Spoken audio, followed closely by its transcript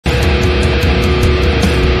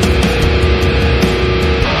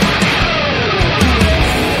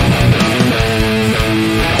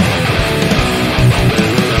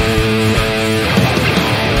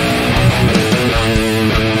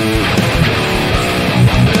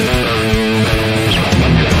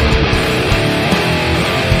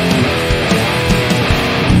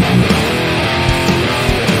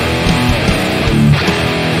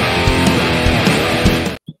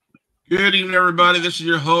everybody? This is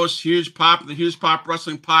your host, Huge Pop, the Huge Pop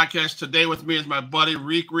Wrestling Podcast. Today with me is my buddy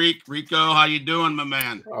Rico. How you doing, my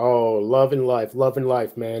man? Oh, loving life,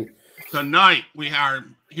 man. Tonight we are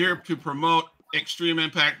here to promote Xtreme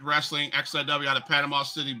Impact Wrestling, XIW, out of Panama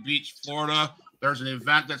City Beach, Florida. There's an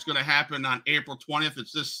event that's going to happen on April 20th.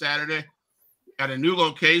 It's this Saturday at a new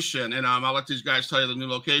location, and I'll let these guys tell you the new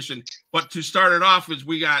location. But to start it off, is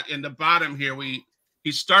we got in the bottom here.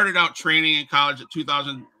 He started out training in college at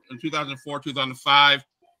 2004, 2005.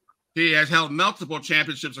 He has held multiple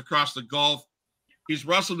championships across the Gulf. He's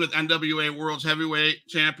wrestled with NWA World's Heavyweight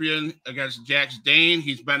Champion against Xtian.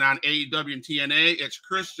 He's been on AEW and TNA. It's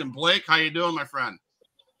Christian Blake. How you doing, my friend?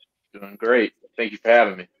 Doing great. Thank you for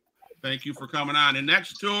having me. Thank you for coming on. And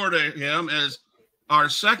next door to him is our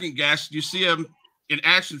second guest. You see him in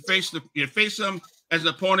action. You face him as an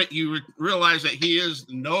opponent. You realize that he is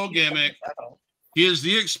no gimmick. He is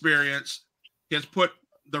the experience. He has put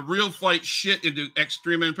the real fight shit into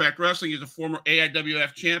Xtreme Impact Wrestling. He's a former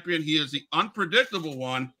AIWF champion. He is the unpredictable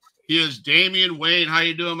one. He is Damian Wayne. How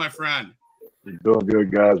you doing, my friend? You're doing good,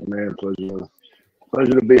 guys, man.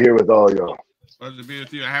 Pleasure to be here with all y'all. Pleasure to be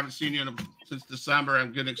with you. I haven't seen you since December.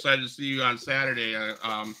 I'm getting excited to see you on Saturday. It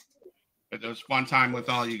was a fun time with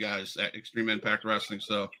all you guys at Xtreme Impact Wrestling.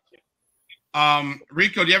 So,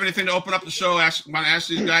 Rico, do you have anything to open up the show? Want to ask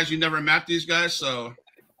these guys? You never met these guys, so.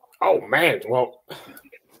 Oh man, well,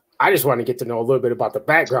 I just want to get to know a little bit about the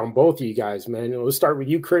background, both of you guys, man. We'll start with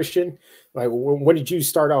you, Christian. Like, when did you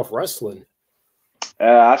start off wrestling?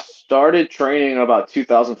 I started training about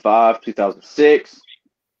 2005, 2006.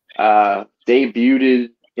 Debuted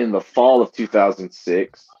in the fall of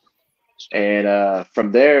 2006, and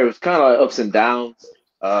from there it was kind of ups and downs.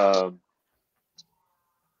 I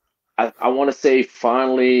want to say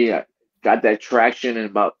finally I got that traction in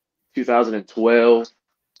about 2012,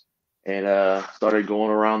 and started going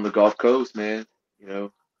around the Gulf Coast, man. You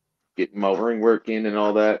know, getting my ring work in and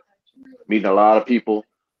all that, meeting a lot of people,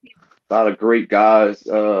 a lot of great guys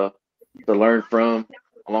to learn from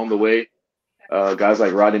along the way. Guys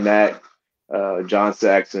like Roddy Mack, John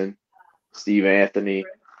Saxon, Steve Anthony.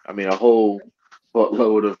 I mean, a whole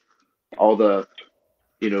buttload of all the,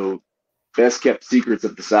 best kept secrets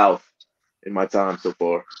of the South in my time so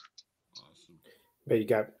far. Awesome. But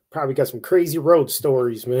you probably got some crazy road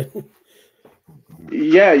stories, man.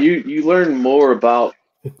 Yeah, you learn more about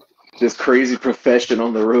this crazy profession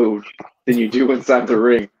on the road than you do inside the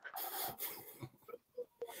ring.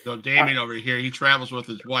 So Damian over here, he travels with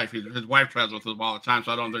his wife. His wife travels with him all the time.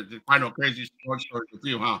 So I know crazy stories with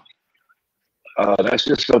you, huh? That's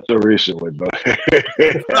just something recently, but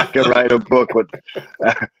I can write a book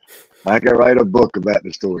about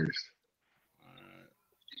the stories.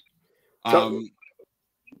 I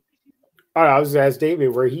was going to ask David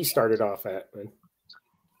where he started off at, man.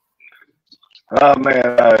 Oh man,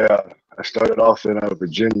 I started off in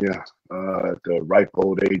Virginia at the ripe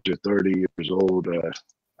old age of 30 years old. I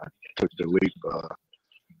took the leap.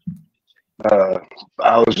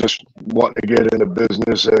 I was just wanting to get into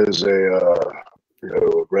business as a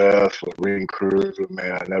ref, a ring crew.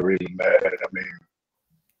 Man, I never even met. I mean,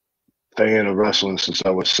 fan of wrestling since I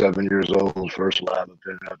was 7 years old. First live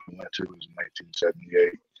event I went to was in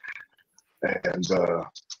 1978, and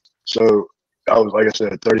so I was, like I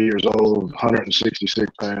said, 30 years old,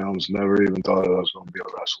 166 pounds. Never even thought I was going to be a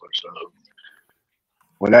wrestler. So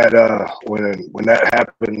when that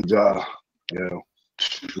happened,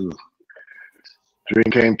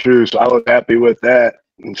 dream came true. So I was happy with that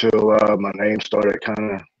until my name started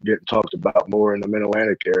kind of getting talked about more in the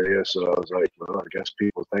Mid-Atlantic area. So I was like, well, I guess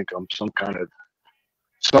people think I'm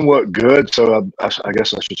somewhat good. So I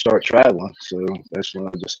guess I should start traveling. So that's when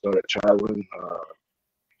I just started traveling.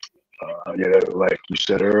 Like you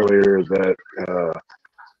said earlier, that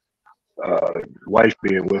wife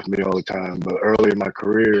being with me all the time. But early in my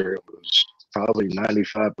career, it was probably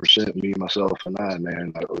 95% me, myself, and I,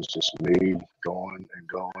 man. It was just me going and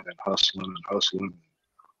hustling,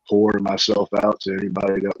 pouring myself out to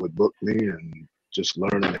anybody that would book me, and just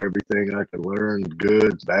learning everything I could learn,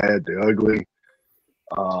 good, bad, the ugly.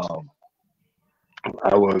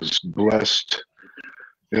 I was blessed.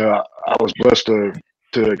 I was blessed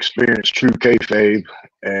to experience true kayfabe,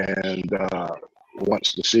 and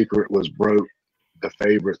once the secret was broke, the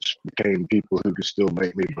favorites became people who could still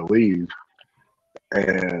make me believe.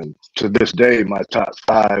 And to this day, my top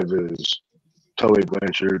 5 is Tully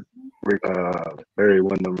Blanchard, Barry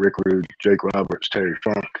Windham, Rick Rude, Jake Roberts, Terry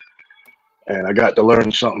Funk. And I got to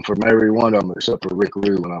learn something from every one of them except for Rick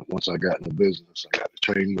Rude once I got in the business. I got to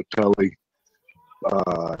train with Tully.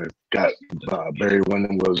 Barry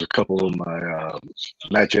Windham was a couple of my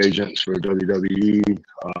match agents for WWE.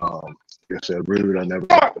 I said, Rude, I never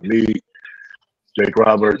got to meet. Jake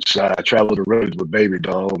Roberts, I traveled the roads with Baby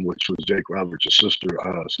Doll, which was Jake Roberts'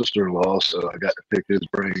 sister-in-law, so I got to pick his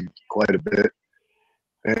brain quite a bit.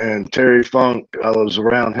 And Terry Funk, I was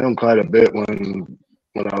around him quite a bit when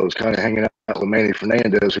I was kind of hanging out with Manny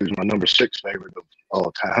Fernandez, who's my number 6 favorite of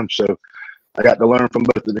all time. So I got to learn from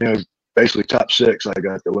both of them. Basically, top 6, I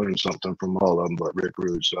got to learn something from all of them but Rick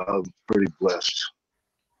Rude. So I'm pretty blessed,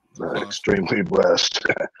 extremely blessed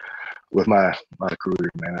with my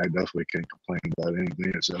career, man. I definitely can't complain about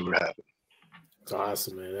anything that's ever happened. That's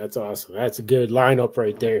awesome, man. That's awesome. That's a good lineup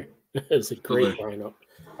right there. It's a great lineup.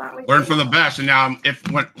 Learn from the best. And now,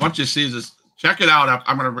 once you see this, check it out.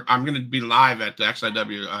 I'm gonna be live at the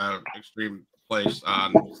XIW Extreme place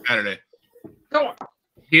on Saturday.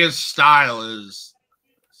 His style is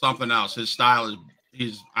something else. His style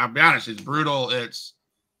is I'll be honest, it's brutal.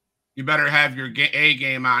 You better have your A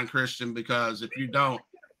game on, Christian, because if you don't,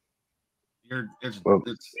 it's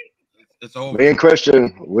over. Me and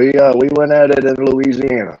Christian, we went at it in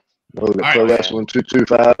Louisiana. The Pro Wrestling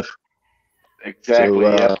 225. Exactly.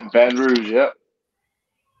 So, yeah, Baton Rouge. Yep.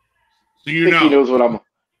 So I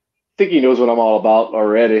think he knows what I'm all about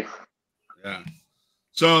already. Yeah.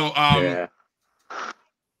 So yeah.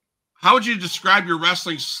 How would you describe your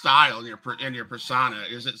wrestling style and your persona?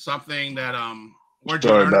 Is it something that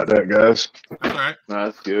Sorry about that, guys. That's all right. No,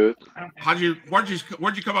 that's good. Where'd you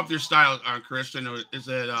come up with your style, Christian? Or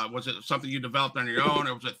was it something you developed on your own,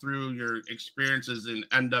 or was it through your experiences in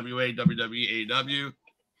NWA, WWE, AEW?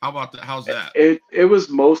 How's that? It was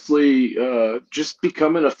mostly just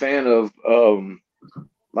becoming a fan of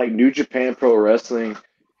like New Japan Pro Wrestling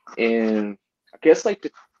in, I guess, like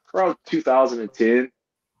around 2010.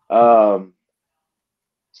 I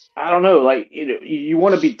don't know, like, you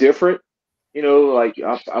want to be different, like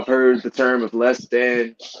I've heard the term of less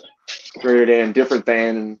than, greater than, different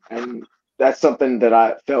than, and that's something that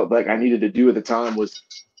I felt like I needed to do at the time, was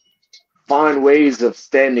find ways of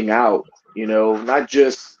standing out, not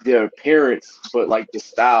just their appearance, but like the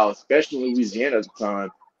style, especially in Louisiana at the time.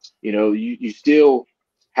 You still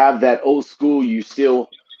have that old school, you still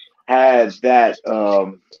had that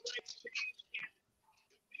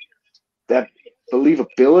that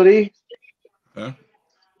believability. Huh?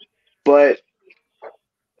 But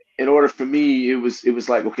in order for me, it was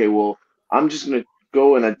like, okay, well, I'm just gonna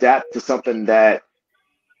go and adapt to something that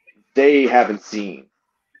they haven't seen.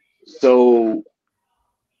 So,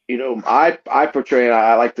 I portray, and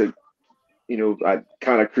I like to, I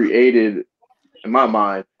kind of created in my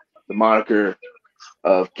mind the moniker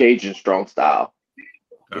of Cajun strong style.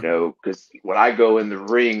 Because when I go in the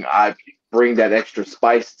ring, I bring that extra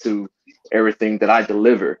spice to everything that I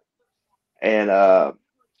deliver, and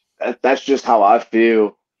that's just how I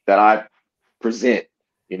feel that I present.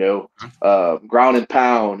 Ground and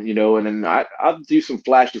pound. And then I'll do some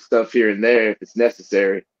flashy stuff here and there if it's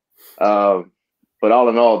necessary. But all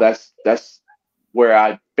in all, that's where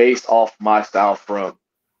I based off my style from.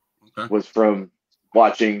 Was from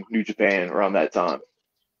watching New Japan around that time.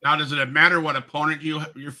 Now, does it matter what opponent you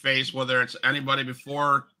face, whether it's anybody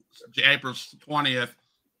before April 20th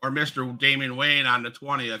or Mr. Damian Wayne on the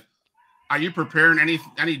 20th? Are you preparing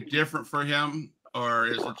any different for him, or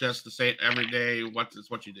is it just the same every day? What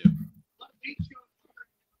you do?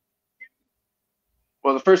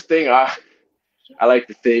 Well, the first thing I like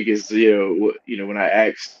to think is, when I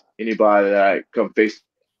ask anybody that I come face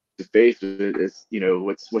to face with, is,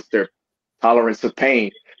 what's their tolerance of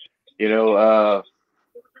pain?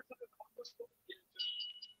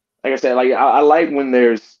 Like I said, like I like when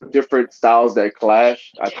there's different styles that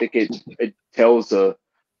clash. I think it tells a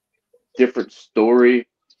different story.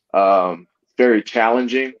 Very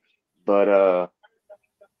challenging, but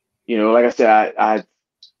like I said, I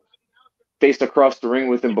faced across the ring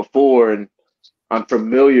with him before, and I'm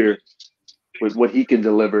familiar with what he can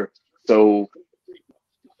deliver. So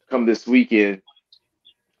come this weekend,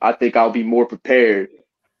 I think I'll be more prepared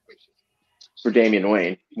for Damian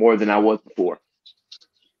Wayne more than I was before.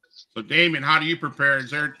 So, Damian, how do you prepare?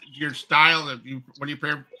 Is there your style that when you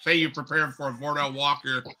prepare for a Vordell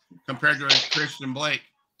Walker compared to a Christian Blake?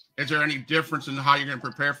 Is there any difference in how you're going to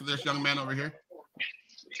prepare for this young man over here?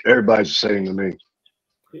 Everybody's the same to me.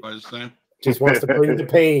 Everybody's the same. Just wants to bring the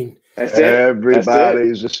pain. That's it.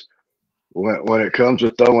 Everybody's just when it comes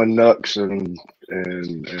to throwing knucks and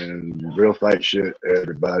real fight shit,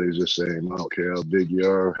 everybody's the same. I don't care how big you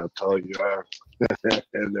are, how tall you are,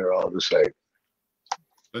 and they're all the same.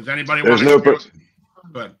 Does anybody There's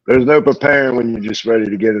no preparing when you're just ready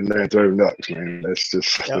to get in there and throw knucks, man. That's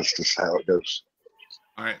just how it goes.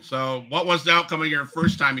 All right. So, what was the outcome of your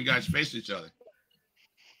first time you guys faced each other?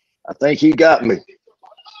 I think he got me.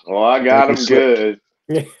 Oh, I got him good.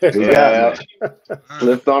 Yeah.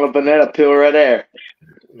 Slipped on a banana peel right there.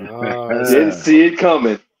 Didn't see it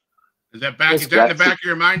coming. Is that back? Is that in the back of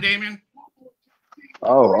your mind, Damian?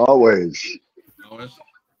 Oh, always. Always.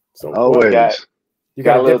 So Always. You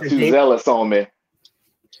got a little different too zealous on me.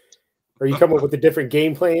 Are you coming up with a different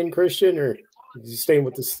game plan, Christian, or you staying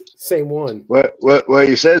with the same one? Well,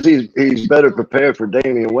 he says he's better prepared for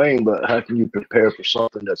Damian Wayne, but how can you prepare for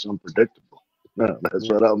something that's unpredictable? No, that's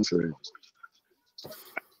what I'm saying.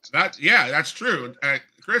 That's true.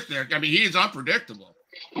 Christian, I mean, he is unpredictable.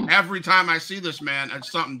 Every time I see this man,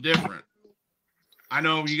 it's something different. I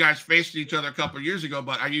know you guys faced each other a couple of years ago,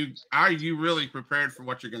 but are you really prepared for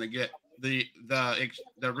what you're going to get? The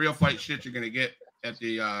real fight shit you're going to get at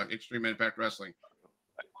the Xtreme Impact Wrestling.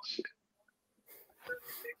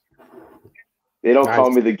 They don't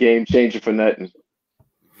call me the game changer for nothing.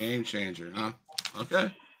 Game changer, huh?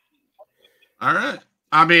 Okay. All right.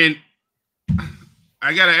 I mean,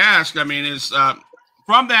 I got to ask, I mean, is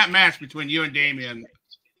from that match between you and Damian,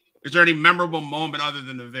 is there any memorable moment other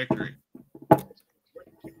than the victory?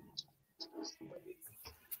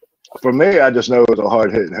 For me, I just know it's a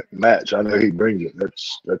hard-hitting match. I know he brings it.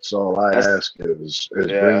 That's all I ask is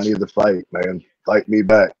bring me the fight, man. Fight me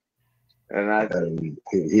back. And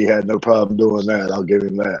he had no problem doing that. I'll give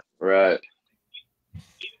him that. Right.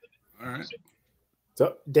 All right.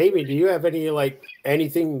 So, David, do you have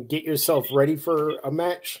anything get yourself ready for a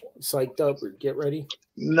match? Psyched up or get ready?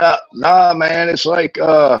 Nah, man. It's like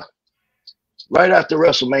right after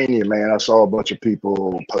WrestleMania, man, I saw a bunch of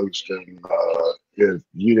people posting if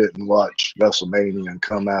you didn't watch WrestleMania and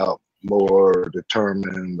come out more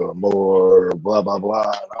determined or more blah, blah,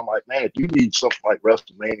 blah. And I'm like, man, if you need something like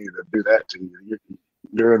WrestleMania to do that to you,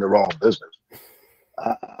 you're in the wrong business.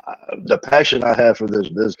 The passion I have for this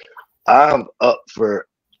business, I'm up for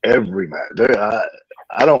every match.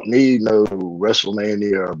 I don't need no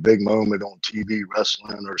WrestleMania or a big moment on TV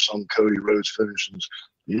wrestling or some Cody Rhodes finishes.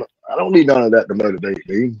 I don't need none of that to motivate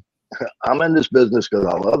me. I'm in this business because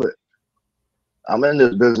I love it. I'm in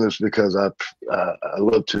this business because I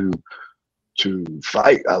love to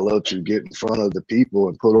fight. I love to get in front of the people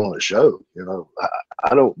and put on a show. You know,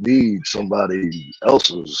 I don't need somebody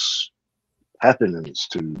else's happenings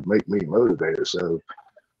to make me motivated. So,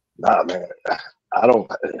 nah, man, I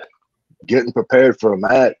don't. Getting prepared for a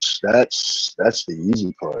match, that's the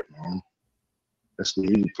easy part, man. That's the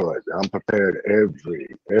easy part. I'm prepared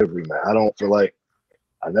every match. I don't feel like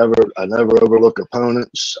I never overlook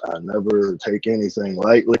opponents. I never take anything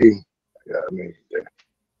lightly.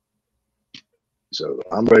 So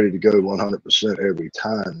I'm ready to go 100% every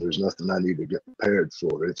time. There's nothing I need to get prepared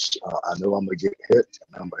for. It's I know I'm gonna get hit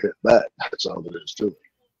and I'm gonna hit back. That's all there is to it.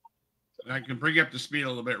 And I can bring you up to speed a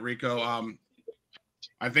little bit, Rico.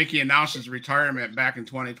 I think he announced his retirement back in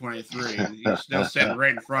 2023. He's still sitting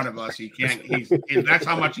right in front of us. He can't. That's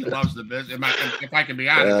how much he loves the business. If I can be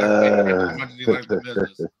honest, that's how much he loves the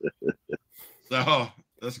business. So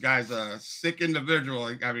this guy's a sick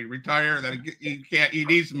individual. I mean, retire. That he can't. He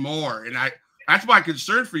needs more, and that's my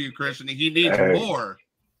concern for you, Christian. He needs more,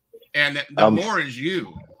 and the more is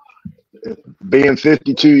you. Being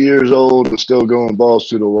 52 years old and still going balls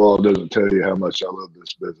to the wall doesn't tell you how much I love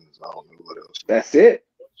this business. I don't know what else. That's it.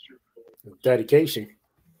 Dedication.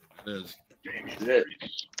 It is.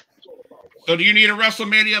 So, do you need a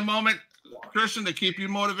WrestleMania moment, Christian, to keep you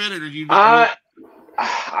motivated, or do you? I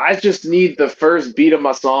just need the first beat of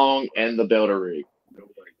my song and the bell to ring,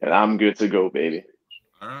 and I'm good to go, baby.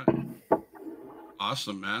 All right.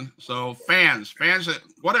 Awesome, man. So, fans,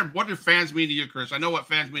 what do fans mean to you, Chris? I know what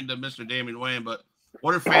fans mean to Mr. Damian Wayne, but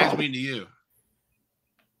what do fans mean to you?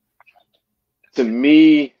 To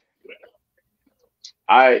me,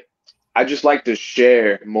 I just like to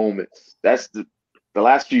share moments. That's the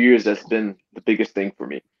last few years. That's been the biggest thing for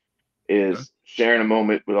me, is sharing a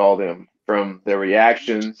moment with all them, from their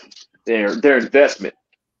reactions, their investment.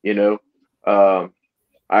 You know,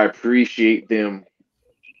 I appreciate them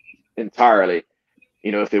entirely.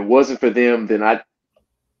 You know, if it wasn't for them, then I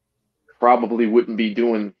probably wouldn't be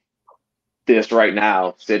doing this right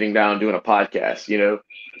now, sitting down doing a podcast. You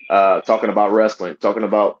know, talking about wrestling, talking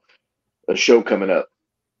about a show coming up.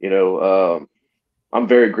 You know, I'm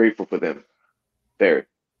very grateful for them. Very.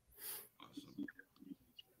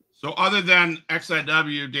 So other than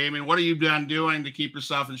XIW, Damian, what have you been doing to keep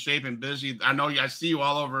yourself in shape and busy? I see you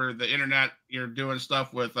all over the internet. You're doing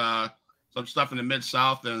stuff with some stuff in the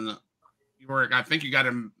Mid-South, and I think you got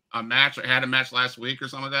a match or had a match last week or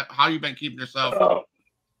something like that. How you been keeping yourself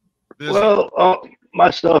busy? Well, my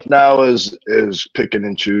stuff now is picking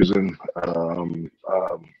and choosing.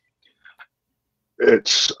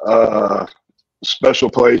 It's special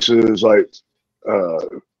places like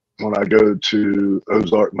when I go to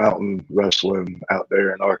Ozark Mountain Wrestling out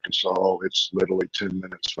there in Arkansas, it's literally 10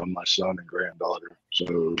 minutes from my son and granddaughter.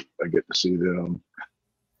 So I get to see them.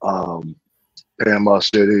 Panama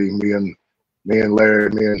City, me and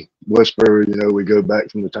Larry, me and Whisper, you know, we go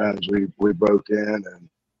back from the times we broke in, and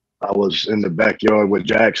I was in the backyard with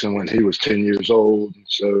Jackson when he was 10 years old.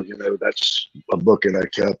 So, you know, that's a booking I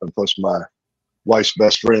kept. And plus my wife's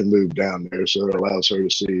best friend moved down there, so it allows her to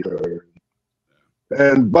see her.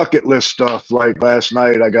 And bucket list stuff, like last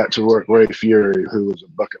night I got to work Ray Fury, who was a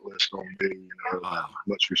bucket list on me. You know,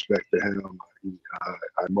 much respect to him.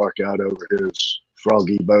 I mark out over his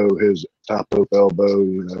froggy bow, his top rope elbow.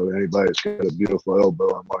 You know, anybody that's got a beautiful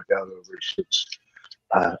elbow, I mark out over.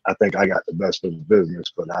 I think I got the best of the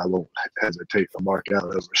business, but I won't hesitate to mark out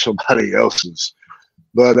over somebody else's.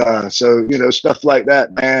 But so, you know, stuff like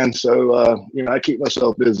that, man. So, you know, I keep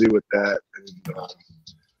myself busy with that. And,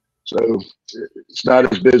 so it's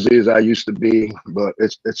not as busy as I used to be, but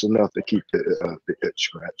it's enough to keep the itch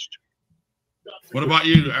scratched. What about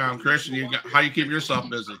you, Christian? How you keep yourself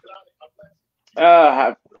busy?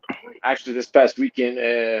 Actually, this past weekend,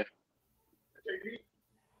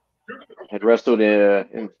 had wrestled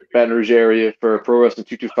in Baton Rouge area for a Pro Wrestling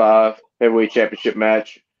 225 heavyweight championship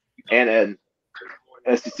match and an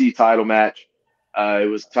SEC title match. It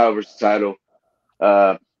was title versus title.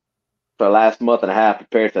 For the last month and a half,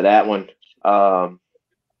 prepared for that one.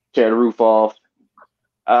 Tear the roof off.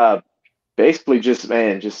 Basically, just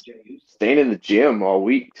staying in the gym all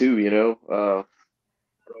week too. You know,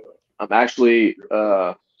 I'm actually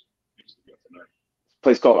a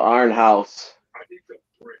place called Iron House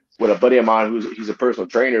with a buddy of mine he's a personal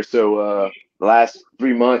trainer. So the last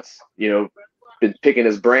 3 months, you know, been picking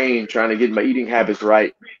his brain, trying to get my eating habits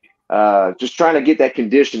right. Just trying to get that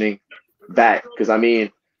conditioning back, because I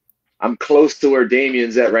mean, I'm close to where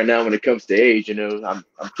Damian's at right now when it comes to age. You know, I'm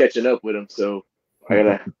catching up with him, so I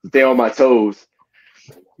gotta stay on my toes.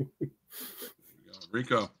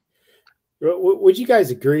 Rico, would you guys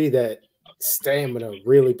agree that stamina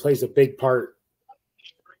really plays a big part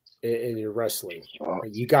in your wrestling?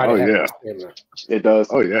 You gotta have stamina. It does.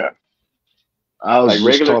 Oh yeah. I was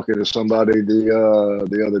just talking to somebody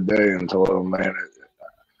the other day and told them, man,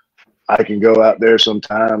 I can go out there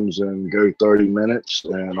sometimes and go 30 minutes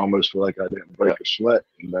and almost feel like I didn't break a sweat.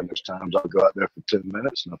 And then there's times I'll go out there for 10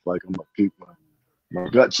 minutes and I feel like I'm going to puke my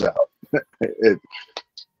guts out. It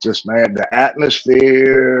just, man, the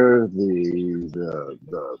atmosphere,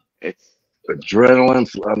 the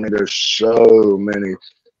adrenaline. I mean, there's so many.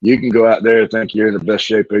 You can go out there and think you're in the best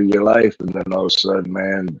shape of your life, and then all of a sudden,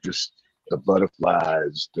 man, just the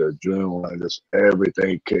butterflies, the adrenaline, just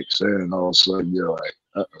everything kicks in, and all of a sudden you're like,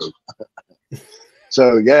 uh-oh.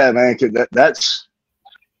 So yeah, man, that's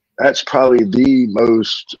probably the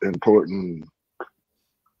most important.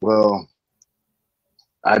 Well,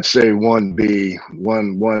 I'd say 1B,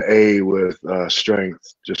 1A with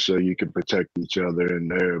strength, just so you can protect each other in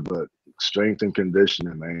there. But strength and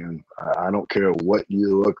conditioning, man. I don't care what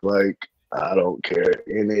you look like. I don't care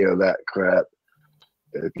any of that crap.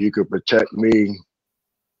 If you could protect me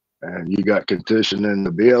and you got conditioning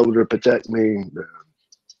to be able to protect me, then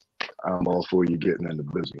I'm all for you getting into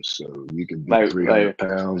business. So you can be 300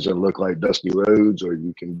 pounds and look like Dusty Rhodes, or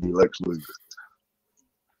you can be Lex Luger.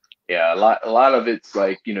 Yeah, a lot of it's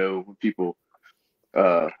like, you know, people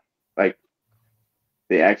like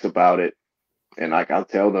they ask about it, and like I'll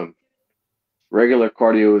tell them, regular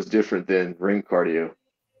cardio is different than ring cardio.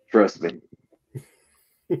 Trust me.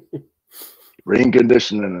 Ring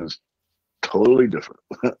conditioning is totally different.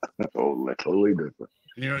 totally different.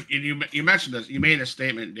 You know, you mentioned this. You made a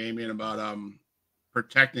statement, Damian, about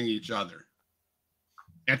protecting each other.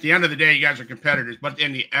 At the end of the day, you guys are competitors, but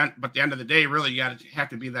at the end of the day, really, you got to have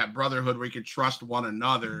to be that brotherhood where you can trust one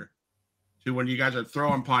another. To when you guys are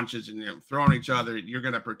throwing punches and throwing each other, you're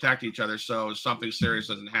going to protect each other so something serious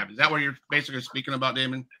doesn't happen. Is that what you're basically speaking about,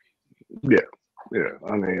 Damon? Yeah.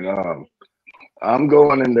 I mean, I'm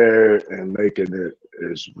going in there and making it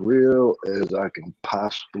as real as I can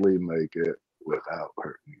possibly make it without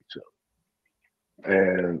hurting each other.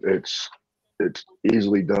 And it's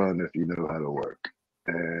easily done if you know how to work.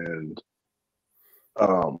 And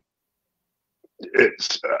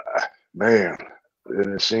it's man,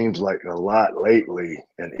 and it seems like a lot lately,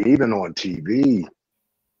 and even on TV,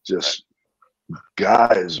 just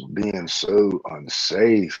guys being so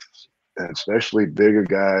unsafe, and especially bigger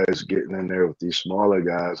guys getting in there with these smaller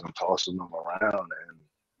guys and tossing them around. And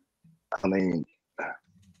I mean,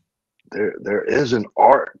 there is an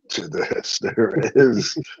art to this. There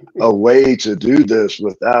is a way to do this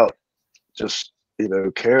without just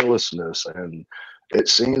carelessness, and it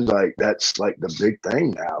seems like that's like the big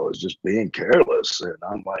thing now is just being careless. And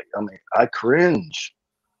I'm like, I cringe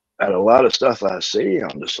at a lot of stuff I see.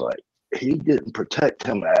 I'm just like, he didn't protect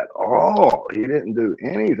him at all. He didn't do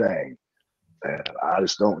anything, and I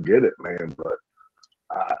just don't get it, man. But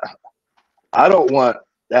I don't want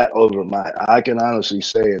that over my. I can honestly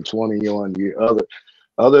say in 21 years,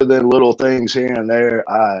 other than little things here and there,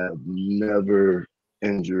 I have never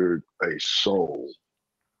injured a soul,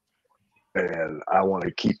 and I want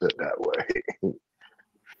to keep it that way.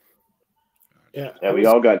 Yeah, we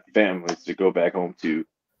all got families to go back home to,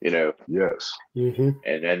 Yes.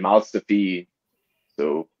 and mouths to feed.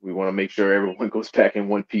 So we want to make sure everyone goes back in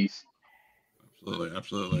one piece.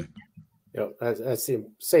 Absolutely. That's the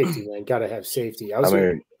safety, man. Got to have safety.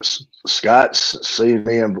 Scott's see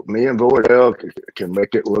me and Vordell can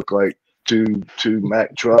make it look like two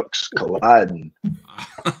Mack trucks colliding.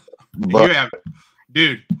 But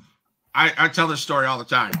dude, I tell this story all the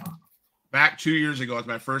time. Back 2 years ago was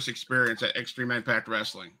my first experience at Xtreme Impact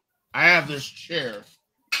Wrestling. I have this chair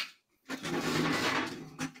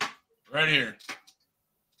right here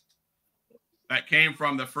that came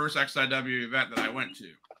from the first XIW event that I went to.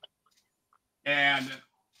 And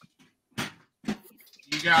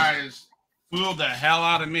you guys fooled the hell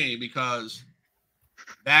out of me because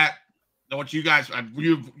what you guys,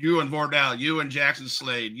 you and Vordell, you and Jackson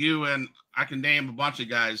Slade, you and I can name a bunch of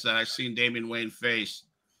guys that I've seen Damian Wayne face.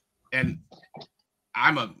 And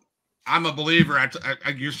I'm a believer.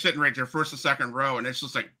 You're sitting right there, first and second row, and it's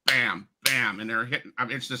just like bam, bam, and they're hitting.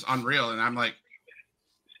 It's just unreal. And I'm like,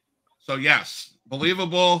 so yes,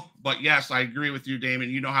 believable, but yes, I agree with you, Damian.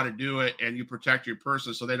 You know how to do it, and you protect your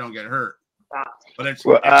person so they don't get hurt. But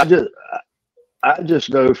I just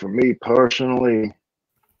know for me personally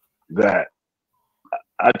that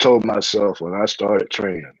I told myself when I started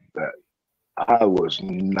training that I was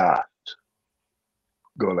not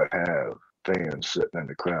gonna have fans sitting in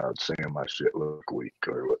the crowd saying my shit look weak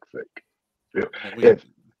or look fake.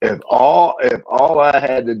 If all I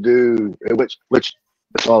had to do, which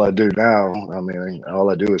that's all I do now. I mean,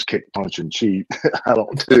 all I do is kick, punch, and cheat. I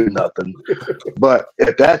don't do nothing. But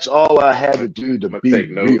if that's all I had to do to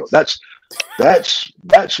be real, that's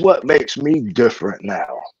what makes me different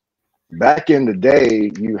now. Back in the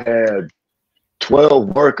day, you had 12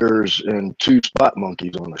 workers and 2 spot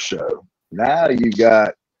monkeys on the show. Now you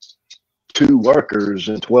got 2 workers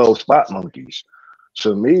and 12 spot monkeys.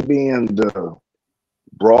 So me being the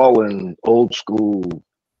brawling old school,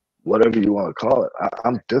 whatever you want to call it,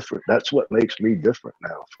 I'm different. That's what makes me different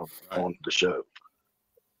now from on the show.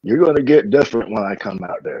 You're going to get different when I come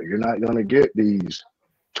out there. You're not going to get these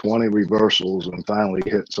 20 reversals and finally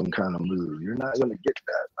hit some kind of move. You're not going to get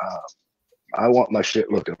that. I want my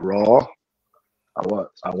shit looking raw. I want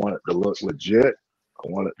it to look legit. I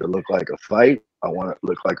want it to look like a fight. I want it to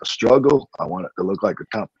look like a struggle. I want it to look like a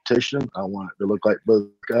competition. I want it to look like both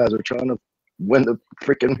guys are trying to win the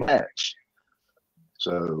freaking match.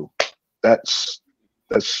 So that's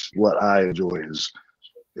what I enjoy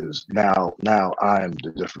is now I'm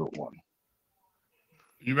the different one.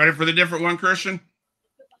 You ready for the different one, Christian?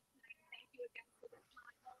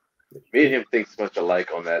 Me and him think much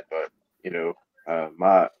alike on that, but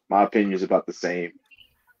my opinion is about the same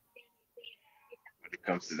when it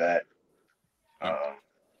comes to that.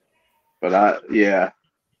 But this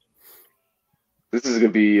is gonna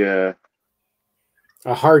be a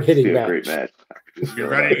hard-hitting match. Great match. You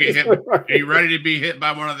ready to get hit? Are you ready to be hit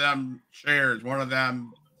by one of them chairs, one of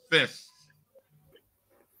them fists?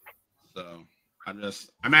 So I'm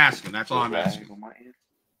asking. That's all I'm asking.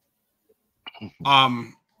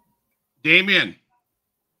 Damian,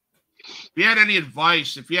 if you had any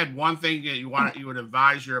advice, if you had one thing that you would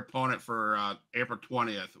advise your opponent for April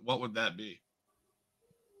 20th, what would that be?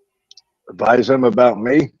 Advise them about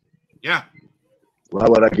me? Yeah. Why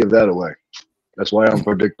would I give that away? That's why I'm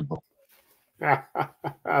predictable.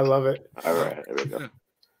 I love it. All right, there we go.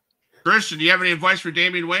 Christian, do you have any advice for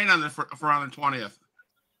Damian Wayne on the 20th?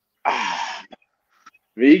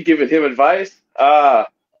 Me giving him advice? Well,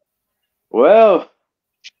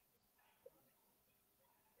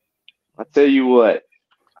 I'll tell you what.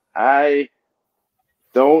 I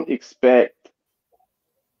don't expect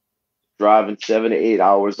driving 7 to 8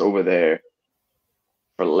 hours over there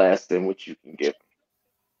for less than what you can get.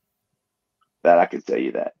 That I can tell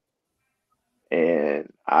you that.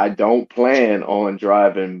 And I don't plan on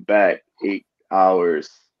driving back 8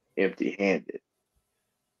 hours empty-handed,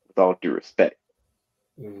 with all due respect.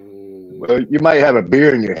 Well, you might have a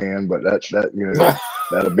beer in your hand, but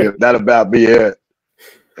that'll about be it.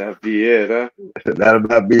 That'll be it, huh? That'll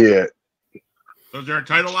about be it. So is there a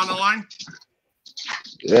title on the line?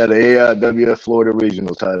 Yeah, the AIWF Florida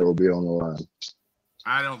Regional title will be on the line.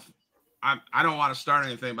 I don't want to start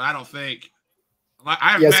anything, but I don't think.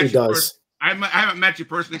 I Yes, he does. I haven't met you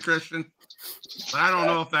personally, Christian, but I don't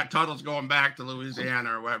know if that title's going back to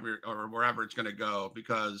Louisiana or wherever it's going to go,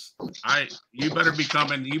 because you better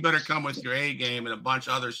come with your A game and a bunch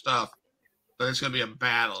of other stuff. So it's going to be a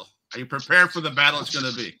battle. Are you prepared for the battle it's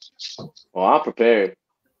going to be? Well, I'm prepared.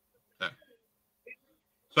 Okay.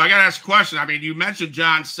 So I got to ask a question. I mean, you mentioned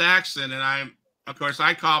John Saxon, and of course,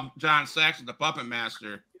 I call John Saxon the Puppet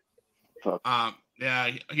Master.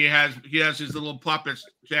 Yeah, he has his little puppets.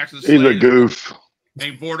 Jackson Slade, he's a goof.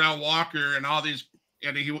 And Bordell Walker and all these,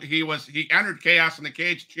 and he entered Chaos in the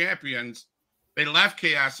Cage champions. They left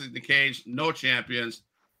Chaos in the Cage no champions.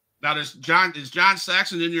 Now is John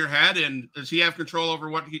Saxon in your head, and does he have control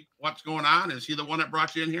over what's going on? Is he the one that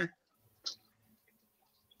brought you in here?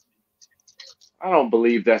 I don't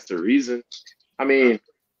believe that's the reason. I mean,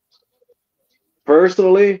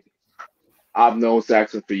 personally, I've known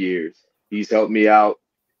Saxon for years. He's helped me out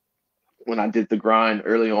when I did the grind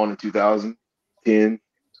early on in 2010,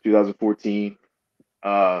 2014.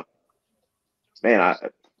 Man, I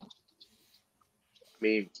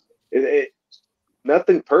mean,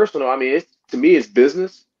 nothing personal. I mean, to me, it's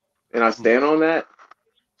business, and I stand on that.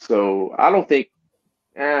 So I don't think,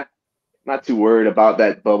 not too worried about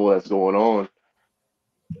that bubble that's going on.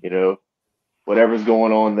 You know, whatever's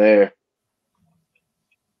going on there.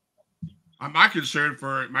 My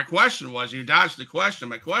question was, you dodged the question.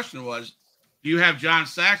 My question was, do you have John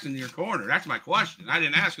Saxon in your corner? That's my question. I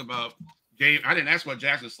didn't ask about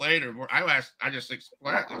Jackson Slade or I just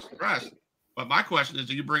expressed. But my question is,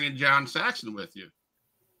 do you bring in John Saxon with you?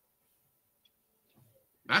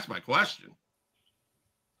 That's my question.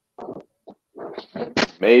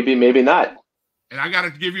 Maybe, maybe not. And I got to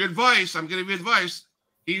give you advice. I'm giving you advice.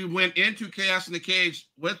 He went into Chaos in the Cage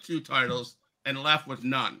with 2 titles and left with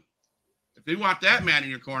none. If you want that man in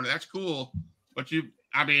your corner, that's cool. But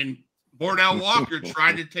Bordell Walker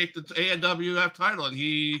tried to take the AIWF title, and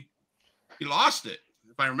he lost it,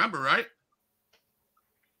 if I remember right.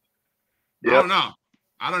 Yep.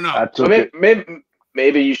 I don't know.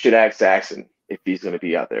 Maybe you should ask Saxon if he's going to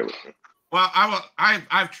be out there with me. Well,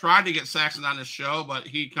 I've tried to get Saxon on the show, but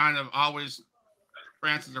he kind of always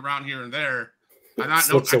prances around here and there.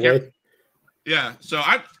 Slips away. Yeah. So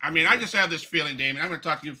I just have this feeling, Damian. I'm going to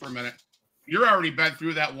talk to you for a minute. You're already been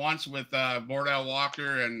through that once with Bordell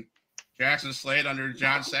Walker and Jackson Slade under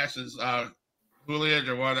John Saxon's Hooliage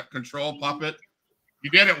or control puppet. You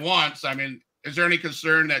did it once. I mean, is there any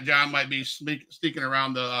concern that John might be sneaking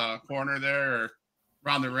around the corner there or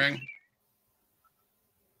around the ring?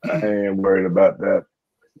 I ain't worried about that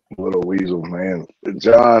little weasel, man.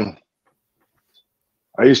 John,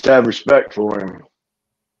 I used to have respect for him.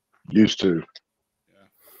 Used to. Yeah.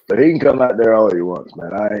 But he can come out there all he wants,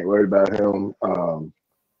 man. I ain't worried about him. I'm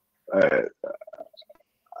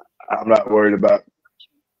not worried about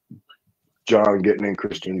John getting in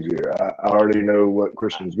Christian's ear. I already know what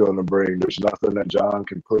Christian's going to bring. There's nothing that John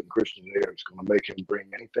can put in Christian's ear that's going to make him bring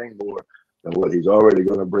anything more than what he's already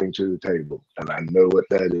going to bring to the table. And I know what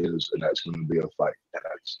that is, and that's going to be a fight. And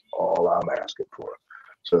that's all I'm asking for.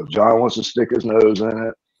 So if John wants to stick his nose in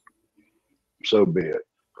it, so be it.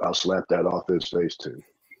 I'll slap that off his face too.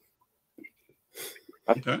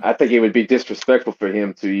 I think it would be disrespectful for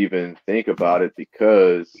him to even think about it,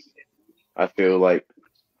 because I feel like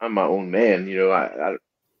I'm my own man. You know,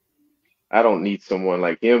 I don't need someone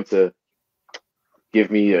like him to give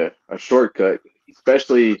me a shortcut,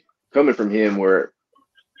 especially coming from him where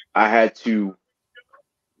I had to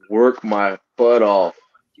work my butt off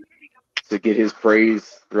to get his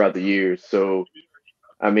praise throughout the years. So,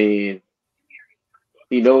 I mean,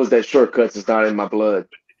 he knows that shortcuts is not in my blood.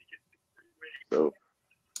 So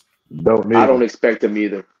I don't expect him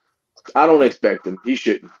either. I don't expect him. He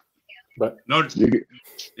shouldn't. But you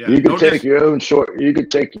can take your own you can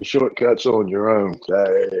take your shortcuts on your own.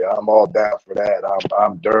 Hey, I'm all down for that.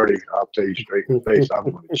 I'm dirty. I'll tell you straight in the face,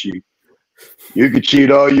 I'm gonna cheat. You can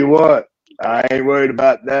cheat all you want. I ain't worried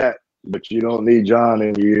about that. But you don't need John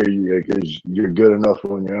in your ear because you're good enough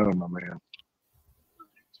on your own, my man.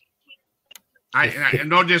 And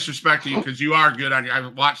no disrespect to you, because you are good on your.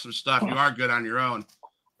 I've watched some stuff. You are good on your own.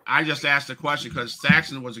 I just asked the question because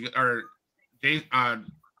Saxon was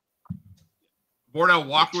Bordell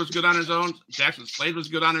Walker was good on his own. Jackson Slade was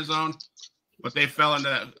good on his own, but they fell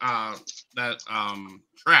into that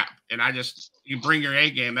trap. And you bring your A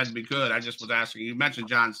game, that'd be good. I just was asking. You mentioned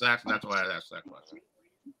John Saxon, that's why I asked that question.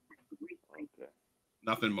 Okay.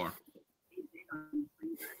 Nothing more.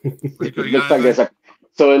 Rico, it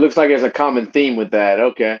looks like there's a common theme with that.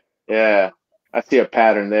 Okay. Yeah. I see a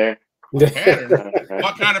pattern there. Pattern?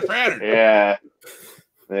 What kind of pattern? Yeah.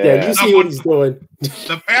 Yeah, you see what he's doing.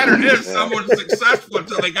 The pattern is someone's successful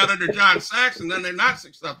until they got under John Sachs, and then they're not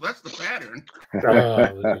successful. That's the pattern.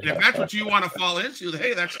 And if that's what you want to fall into,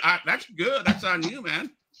 hey, that's good. That's on you,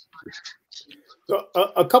 man. So,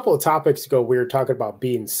 a couple of topics ago, we were talking about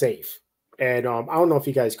being safe. And I don't know if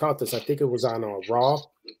you guys caught this. I think it was on Raw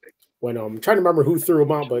when I'm trying to remember who threw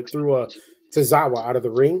him out, but threw Tozawa out of the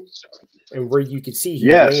ring, and where you could see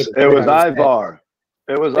it was Ivar.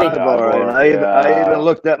 It was Ivar, and I even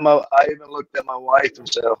looked at my wife and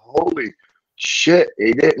said, "Holy shit,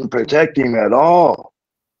 he didn't protect him at all."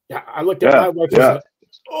 Yeah, I looked at my wife. And said,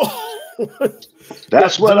 oh.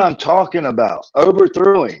 That's what I'm talking about.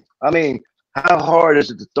 Overthrowing. I mean, how hard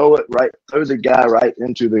is it to throw the guy right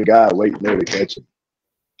into the guy waiting there to catch him?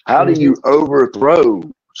 How do you overthrow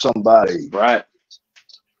somebody? Right.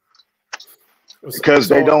 Because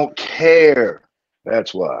they don't care.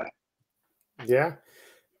 That's why. Yeah.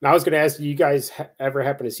 Now I was going to ask you guys ever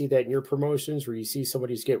happen to see that in your promotions where you see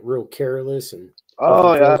somebody's get real careless and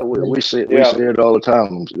we see it all the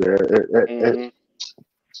time.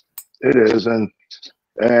 It is, and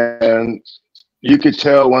you could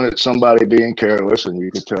tell when it's somebody being careless, and you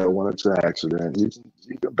can tell when it's an accident. You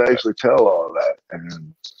can basically tell all that,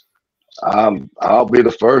 and I'll be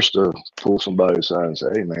the first to pull somebody aside and say,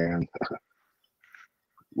 "Hey, man,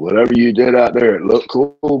 whatever you did out there, it looked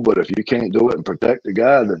cool, but if you can't do it and protect the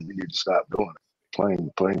guy, then you need to stop doing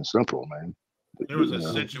it. Plain and simple, man." There was a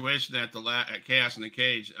situation at Chaos in the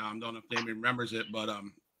Cage. Don't know if Damian remembers it, but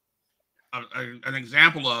an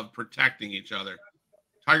example of protecting each other.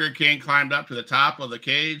 Tiger King climbed up to the top of the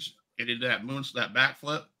cage and did that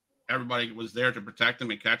backflip. Everybody was there to protect him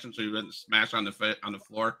and catch him, so he didn't smash on the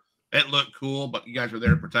floor. It looked cool, but you guys were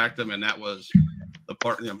there to protect him, and that was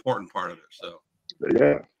the important part of it. So.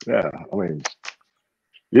 Yeah. I mean,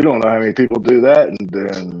 you don't know how many people do that and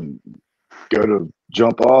then go to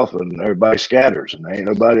jump off and everybody scatters and there ain't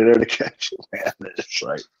nobody there to catch you, man. It's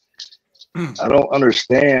like, I don't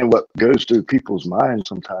understand what goes through people's minds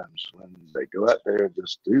sometimes when they go out there and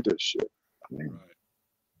just do this shit. I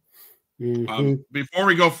mean, before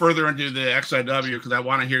we go further into the XIW, because I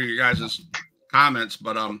want to hear your guys' comments,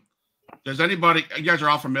 but does anybody? You guys are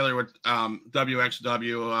all familiar with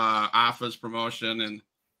WXW Alpha's promotion, and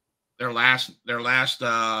their last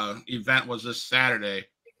event was this Saturday.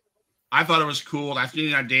 I thought it was cool. I've seen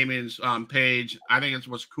it on Damian's page. I think it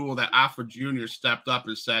was cool that Alpha Jr. stepped up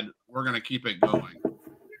and said, "We're going to keep it going."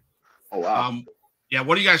 Oh wow! Yeah,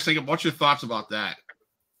 what do you guys think? What's your thoughts about that?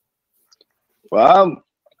 Well,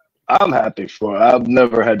 I'm happy for it. I've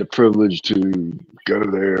never had the privilege to go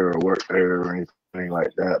there or work there or anything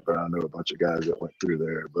like that, but I know a bunch of guys that went through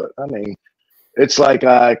there. But I mean, it's like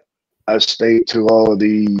I state to all of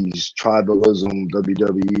these tribalism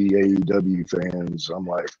WWE, AEW fans, I'm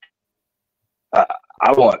like,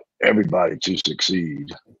 I want everybody to succeed,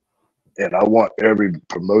 and I want every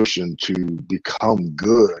promotion to become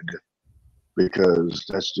good, because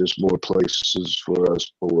that's just more places for us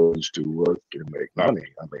boys to work and make money.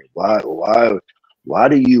 I mean, why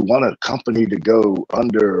do you want a company to go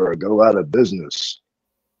under or go out of business?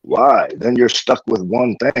 Why? Then you're stuck with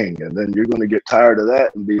one thing, and then you're going to get tired of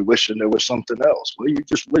that and be wishing there was something else. Well, you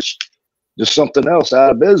just wish there's something else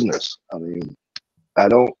out of business. I mean, I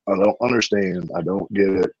don't understand. I don't get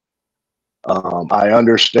it. I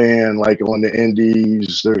understand, like, on the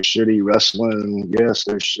indies, there's shitty wrestling. Yes,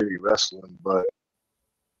 there's shitty wrestling, but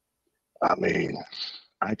I mean,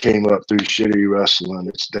 I came up through shitty wrestling.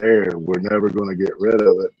 It's there. We're never going to get rid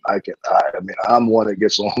of it. I mean, I'm one that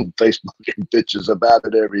gets on Facebook and bitches about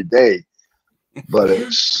it every day, but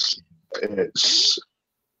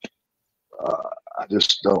I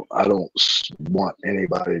don't want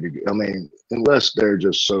anybody to, I mean, unless they're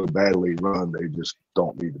just so badly run, they just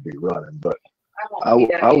don't need to be running. But I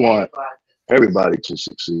want everybody to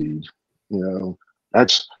succeed. You know,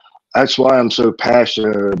 that's why I'm so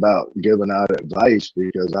passionate about giving out advice,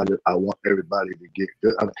 because I want everybody to get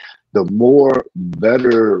good. I mean, the more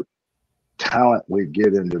better talent we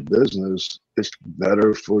get into business, it's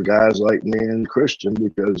better for guys like me and Christian,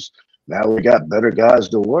 because now we got better guys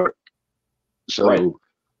to work. So, right.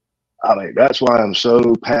 I mean, that's why I'm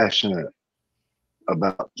so passionate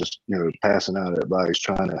about just, you know, passing out advice,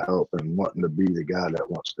 trying to help, and wanting to be the guy that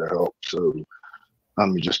wants to help. So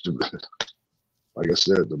I'm just, like I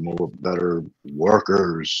said, the more better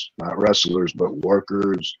workers, not wrestlers, but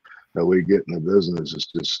workers that we get in the business,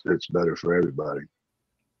 it's better for everybody.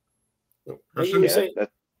 That's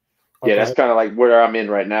kind of like where I'm in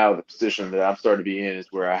right now. The position that I'm starting to be in is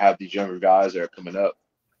where I have these younger guys that are coming up,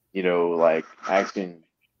 you know, like asking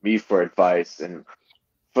me for advice. And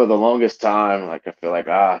for the longest time, like I feel like,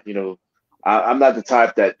 I'm not the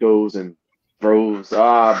type that goes and throws,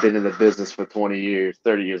 I've been in the business for 20 years,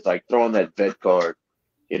 30 years, like throwing that vet card,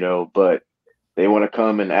 but they want to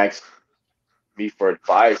come and ask me for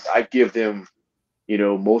advice. I give them,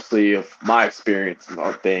 mostly of my experience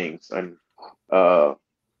on things. And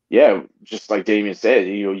yeah, just like Damian said,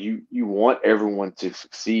 you want everyone to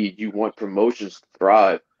succeed. You want promotions to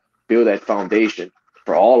thrive, build that foundation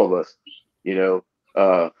for all of us.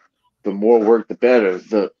 The more work, the better.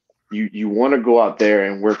 You want to go out there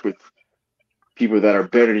and work with people that are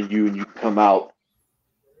better than you, and you come out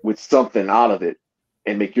with something out of it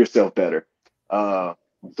and make yourself better. So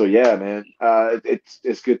yeah, man,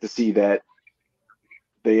 it's good to see that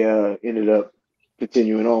they ended up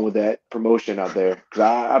continuing on with that promotion out there, because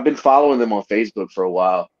I've been following them on Facebook for a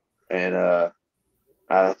while, and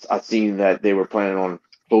I've seen that they were planning on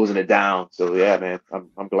closing it down. So yeah, man,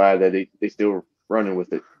 I'm glad that they still running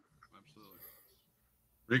with it.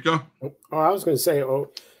 Rico? Oh, I was going to say,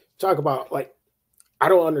 talk about, like, I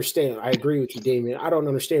don't understand. I agree with you, Damian. I don't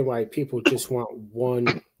understand why people just want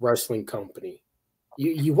one wrestling company.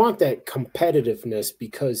 You want that competitiveness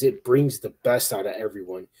because it brings the best out of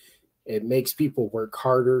everyone. It makes people work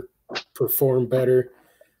harder, perform better.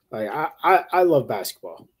 Like, I love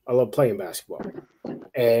basketball. I love playing basketball.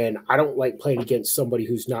 And I don't like playing against somebody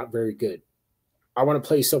who's not very good. I want to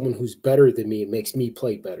play someone who's better than me. It makes me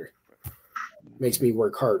play better. Makes me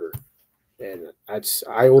work harder. And that's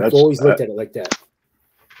always looked at it like that.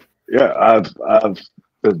 Yeah, I've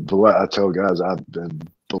been blessed. I tell guys I've been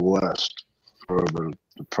blessed for the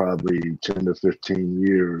probably 10 to 15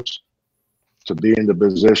 years to be in the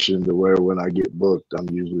position to where when I get booked, I'm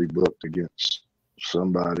usually booked against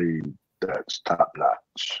somebody that's top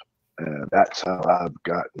notch. And that's how I've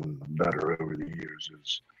gotten better over the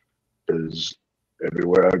years is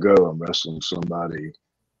everywhere I go, I'm wrestling somebody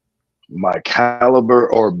my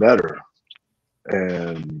caliber or better.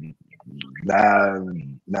 And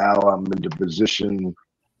now I'm in the position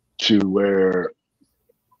to where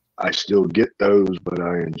I still get those, but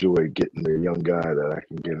I enjoy getting the young guy that I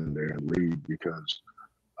can get in there and lead, because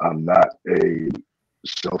I'm not a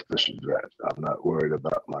selfish vet. I'm not worried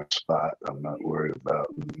about my spot. I'm not worried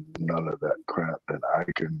about none of that crap. And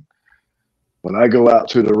when I go out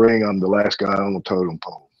to the ring, I'm the last guy on the totem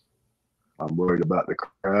pole. I'm worried about the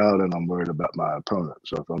crowd, and I'm worried about my opponent.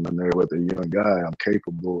 So if I'm in there with a young guy, I'm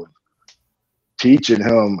capable of teaching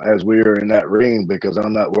him as we are in that ring, because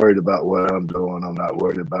I'm not worried about what I'm doing. I'm not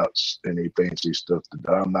worried about any fancy stuff to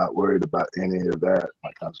do. I'm not worried about any of that. My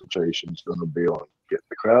concentration is going to be on getting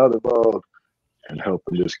the crowd involved and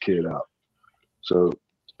helping this kid out. So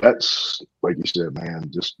that's, like you said, man,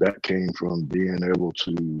 just that came from being able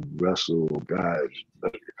to wrestle guys,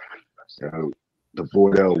 the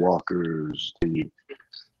Vordell Walkers,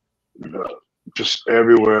 just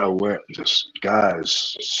everywhere I went, just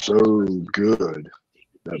guys so good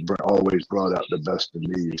that always brought out the best in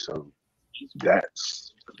me. So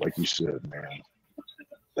that's, like you said, man,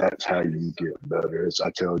 that's how you get better. I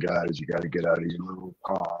tell guys, you got to get out of your little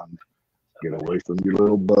pond, get away from your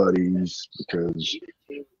little buddies, because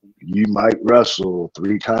you might wrestle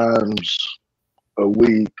 3 times a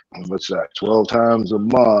week, what's that, 12 times a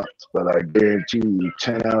month, but I guarantee you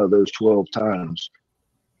 10 out of those 12 times,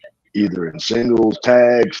 either in singles,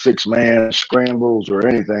 tag, 6-man, scrambles, or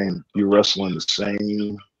anything, you're wrestling the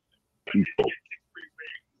same people.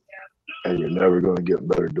 And you're never going to get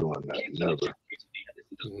better doing that. Never.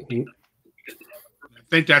 Mm-hmm. I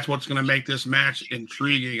think that's what's going to make this match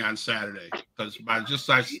intriguing on Saturday, because by just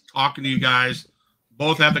talking to you guys,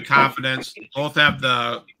 both have the confidence, both have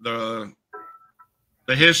the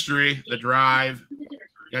history, the drive. You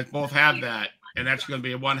guys both have that, and that's going to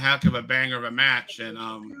be one heck of a banger of a match. And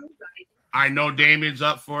I know Damian's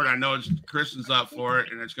up for it. I know Kristen's up for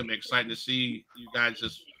it, and it's going to be exciting to see you guys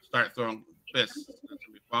just start throwing fists. It's going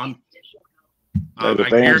to be fun. The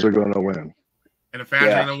fans are going to win. And the fans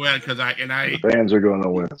are going to win, because the fans are going to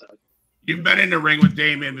win. You've been in the ring with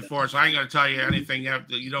Damian before, so I ain't going to tell you anything that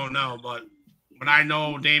you don't know. But when I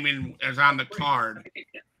know Damian is on the card,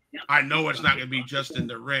 I know it's not going to be just in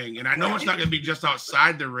the ring, and I know it's not going to be just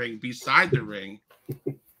outside the ring, beside the ring.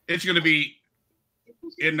 It's going to be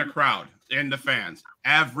in the crowd, in the fans,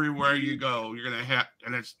 everywhere you go. You're going to have,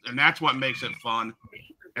 and that's what makes it fun.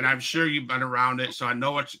 And I'm sure you've been around it, so I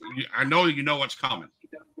know you know what's coming.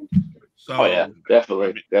 So, oh yeah,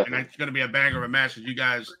 definitely. And it's going to be a banger of a match, because you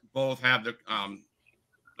guys both have the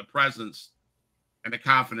presence and the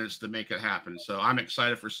confidence to make it happen. So I'm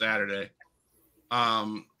excited for Saturday.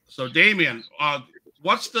 So Damian,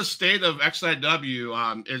 what's the state of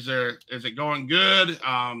XIW? Is it going good?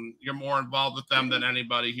 You're more involved with them than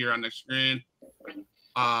anybody here on the screen.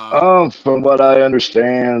 From what I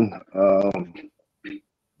understand,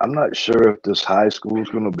 I'm not sure if this high school is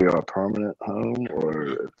going to be our permanent home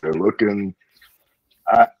or if they're looking.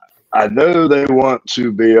 I know they want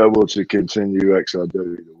to be able to continue XIW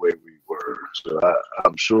the way we were, so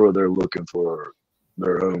I'm sure they're looking for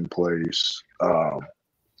their own place.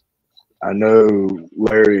 I know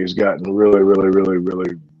Larry's gotten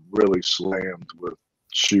really slammed with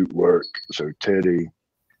shoot work, so Teddy's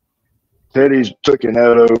taking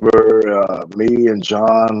that over. Me and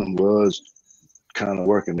John was kind of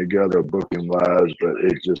working together booking wise, but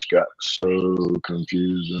it just got so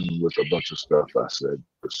confusing with a bunch of stuff. I said,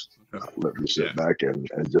 just let me sit back and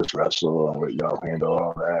just wrestle and let y'all handle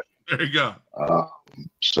all that. There you go.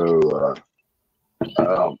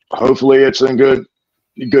 Hopefully it's in good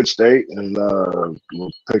state, and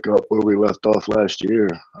we'll pick up where we left off last year.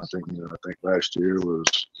 I think last year we were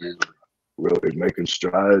really making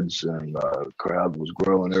strides, and the crowd was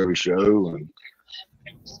growing every show,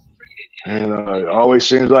 and it always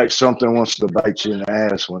seems like something wants to bite you in the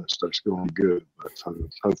ass when it starts going good. But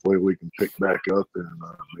hopefully we can pick back up and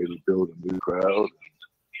maybe build a new crowd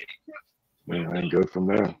and go from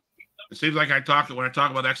there. It seems like when I talk about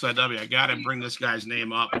XIW, I got to bring this guy's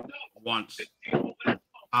name up once.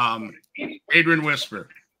 Adrian Whisper.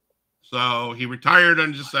 So he retired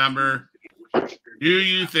in December. Do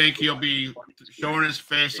you think he'll be showing his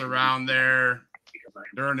face around there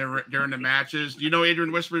during the matches? Do you know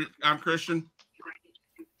Adrian Whisper, Christian?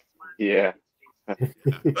 Yeah.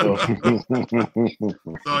 So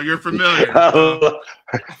you're familiar.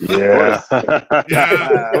 Yeah.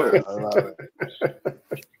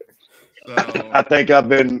 So, I think I've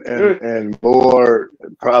been in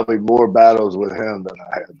probably more battles with him than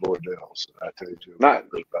I had Bordell. So I tell you not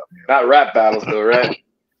about me. Not rap battles though, right?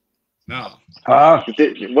 No. Wasn't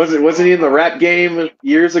he in the rap game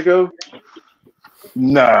years ago?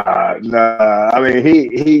 Nah. I mean,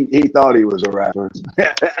 he thought he was a rapper.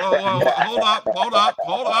 Hold up.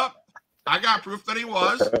 I got proof that he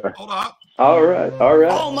was. Hold up. All right.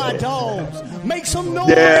 All my dogs, make some noise.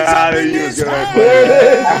 Yeah, I up knew in you was this gonna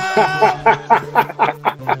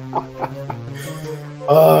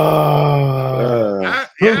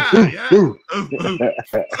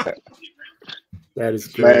That is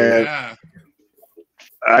good. Man, Yeah.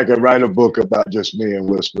 I could write a book about just me and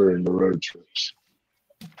Whisper and the road trips.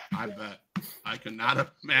 I bet. I could not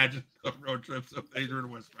imagine the road trips of Adrian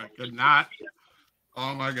Whisper. I could not.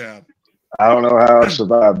 Oh my God. I don't know how I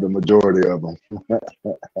survived the majority of them.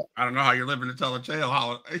 I don't know how you're living to tell a tale.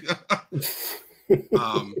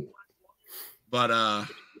 But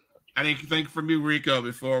anything from you, Rico,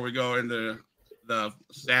 before we go into the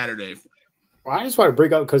Saturday? Well, I just want to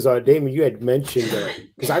bring up because Damian, you had mentioned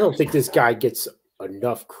because I don't think this guy gets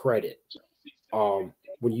enough credit.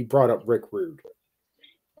 When you brought up Rick Rude,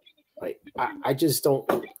 like I just don't.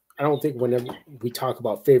 I don't think whenever we talk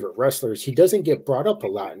about favorite wrestlers, he doesn't get brought up a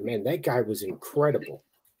lot. And man, that guy was incredible.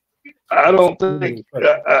 I don't think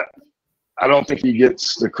he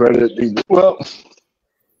gets the credit. Well,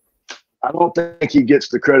 I don't think he gets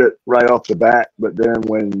the credit right off the bat. But then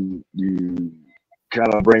when you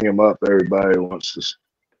kind of bring him up, everybody wants to.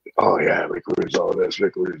 Oh yeah, Rick Rude's all this,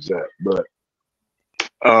 Rick Rude's that. But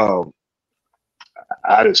I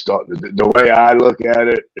just thought the way I look at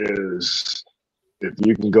it is, if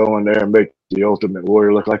you can go in there and make the Ultimate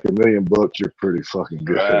Warrior look like $1 million, you're pretty fucking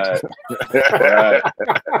good. Right.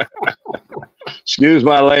 Excuse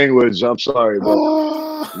my language. I'm sorry,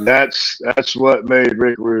 but that's what made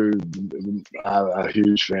Rick Rude a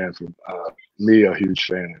huge fan. Me, a huge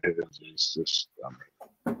fan of his. It's just,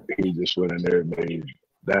 he just went in there and made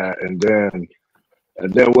that, and then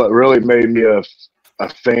what really made me a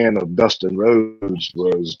fan of Dustin Rhodes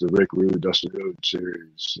was the Rick Rude Dustin Rhodes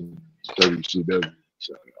series in WCW.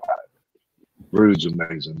 So, Rude's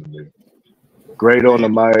amazing to me. Great on the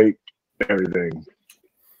mic, everything.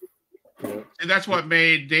 And that's what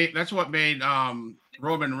made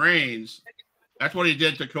Roman Reigns. That's what he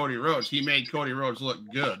did to Cody Rhodes. He made Cody Rhodes look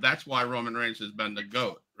good. That's why Roman Reigns has been the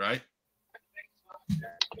GOAT, right?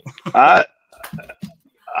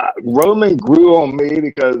 Roman grew on me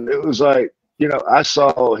because it was like, I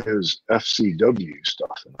saw his FCW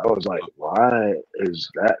stuff, and I was like, why is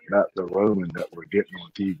that not the Roman that we're getting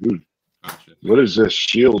on TV? Gotcha. What is this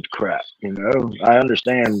Shield crap? I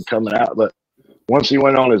understand coming out, but once he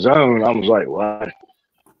went on his own, I was like, why?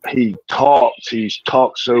 He talked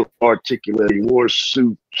so articulate. He wore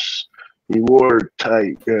suits. He wore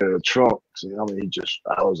tight trunks.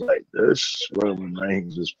 I was like, this Roman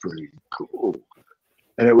Reigns is pretty cool.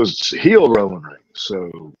 and it was heel Roman Reigns.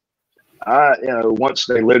 So once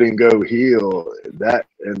they let him go heel, that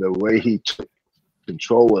and the way he took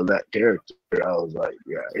control of that character, I was like,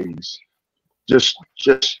 yeah, he's just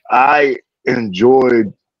I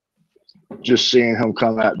enjoyed just seeing him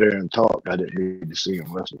come out there and talk. I didn't need to see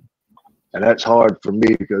him wrestle. And that's hard for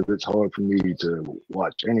me because it's hard for me to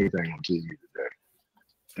watch anything on TV today.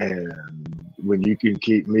 And when you can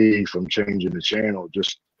keep me from changing the channel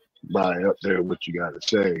just by up there what you got to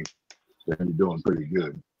say, then you're doing pretty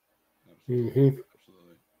good. Mm-hmm.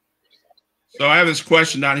 So I have this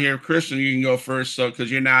question down here. Christian, you can go first. So, because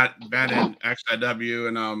you're not been in XIW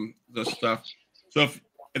and this stuff. So if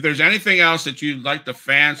there's anything else that you'd like the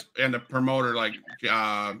fans and the promoter, like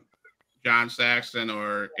John Saxon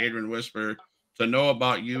or Adrian Whisper, to know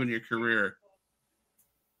about you and your career,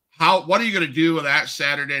 what are you going to do with that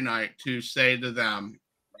Saturday night to say to them,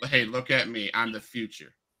 hey, look at me, I'm the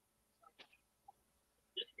future?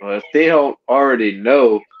 Well, if they don't already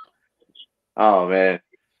know, oh man,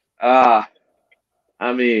 I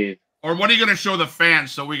mean, or what are you going to show the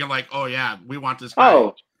fans so we can like, oh yeah, we want this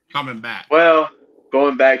guy coming back? Well,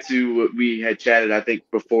 going back to what we had chatted, I think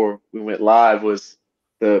before we went live, was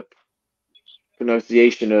the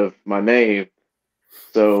pronunciation of my name.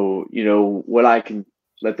 So, what I can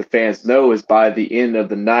let the fans know is by the end of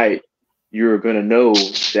the night, you're going to know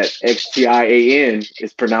that Xtian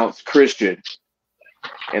is pronounced Christian.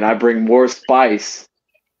 And I bring more spice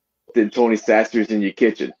than Tony Saster's in your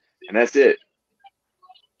kitchen. And that's it.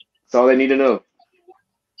 That's all they need to know.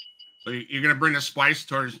 So you're going to bring the spice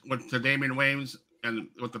to Damian Wayne's and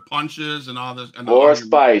with the punches and all this. And more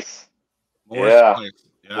spice. More spice.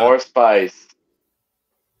 Yeah. More spice.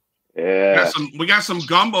 Yeah. We got some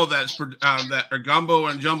gumbo that or gumbo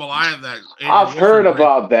and jambalaya that I've heard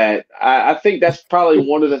about that. I think that's probably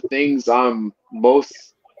one of the things I'm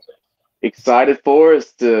most excited for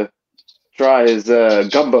is to try his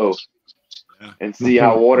gumbo and see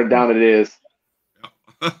how watered down it is.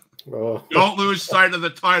 Don't lose sight of the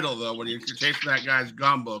title though when you're chasing that guy's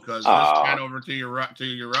gumbo, because this man over to your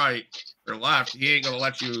right or left, he ain't gonna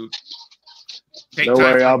let you. Don't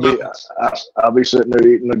worry, I'll be sitting there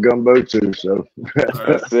eating the gumbo too. So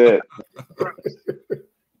that's it.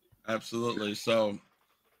 Absolutely. So,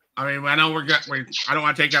 I mean, I know I don't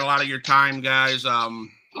want to take a lot of your time, guys.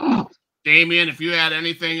 Damian, if you had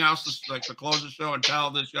anything else to close the show and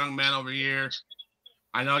tell this young man over here,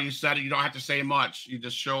 I know you said you don't have to say much. You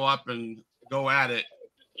just show up and go at it.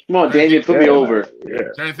 Come on, Damian, put me over. Yeah.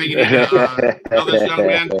 Is there anything you need to tell this young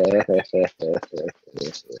man?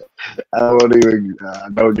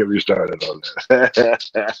 Don't get me started on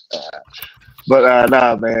that. But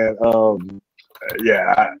nah, man.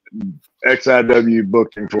 XIW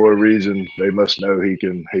booked him for a reason. They must know he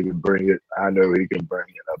can bring it. I know he can bring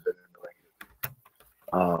it up in the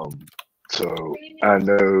ring. So I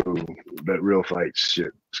know that real fight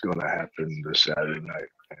shit is gonna happen this Saturday night.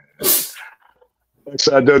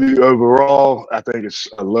 XIW overall, I think it's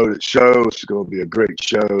a loaded show. It's going to be a great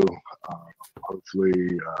show.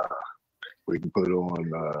 Hopefully, we can put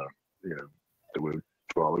on, we'll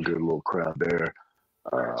draw a good little crowd there.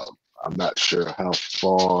 I'm not sure how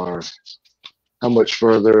much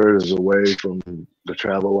further it is away from the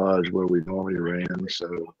Travel Lodge where we normally ran.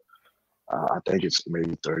 So I think it's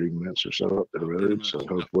maybe 30 minutes or so up the road. So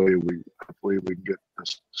hopefully we can get the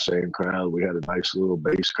same crowd. We had a nice little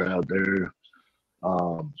base crowd there.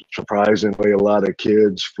 Surprisingly, a lot of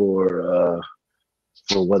kids for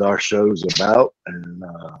what our show's about, and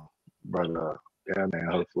yeah, man.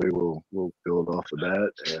 Hopefully, we'll build off of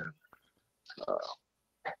that and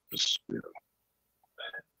just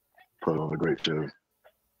put on a great show.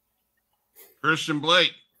 Christian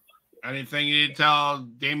Blake, anything you need to tell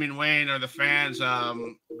Damian Wayne or the fans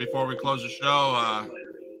before we close the show?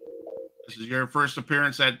 This is your first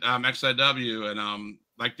appearance at XIW, and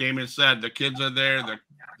like Damian said, the kids are there,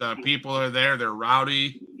 the people are there, they're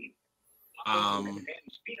rowdy.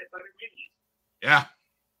 Yeah.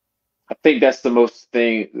 I think that's the most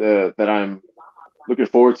thing that I'm looking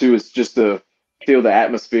forward to, is just to feel the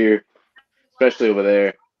atmosphere, especially over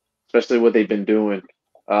there, especially what they've been doing.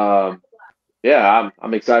 Yeah,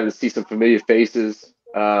 I'm excited to see some familiar faces,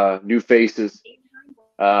 new faces,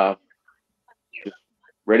 just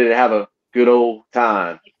ready to have a good old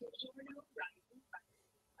time.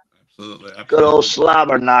 Absolutely. Good old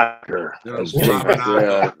slobber knocker, as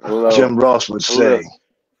Jim Ross would say.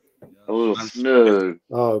 A little snug.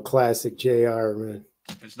 Oh, classic JR, man.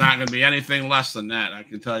 It's not going to be anything less than that. I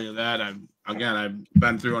can tell you that. I've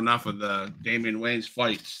been through enough of the Damian Wayne's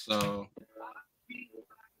fights. So,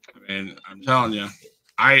 I mean, I'm telling you,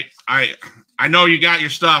 I I know you got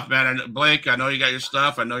your stuff, man. And Blake, I know you got your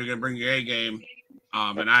stuff. I know you're gonna bring your A game.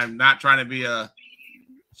 And I'm not trying to be a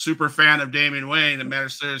super fan of Damian Wayne. The matter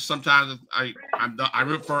is, sometimes I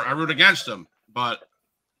root against him, but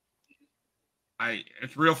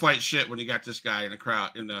it's real fight shit when you got this guy in the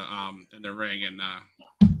crowd in the ring, and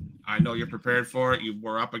I know you're prepared for it. You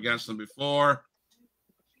were up against him before,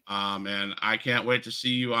 and I can't wait to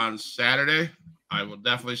see you on Saturday. I will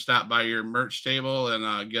definitely stop by your merch table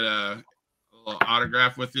and get a little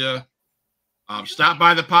autograph with you. Stop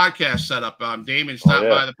by the podcast setup. Damian, stop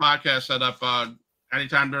by the podcast setup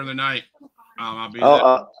anytime during the night. I'll be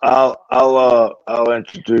there. I'll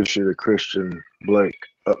introduce you to Christian Blake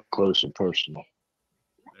up close and personal.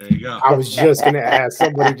 There you go. I was just going to ask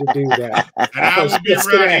somebody to do that. And I will be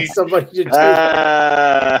ready. Somebody to do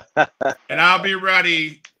that. And I'll be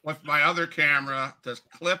ready with my other camera to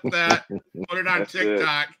clip that, put it on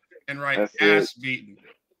TikTok, and write ass beaten.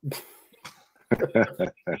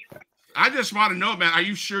 I just want to know, man, are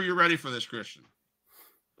you sure you're ready for this, Christian?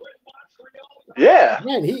 Yeah.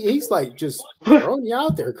 Man, he's like just throwing you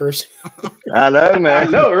out there, Christian. I know, man. I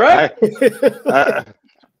know, right?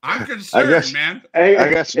 I'm concerned, man. Hey, I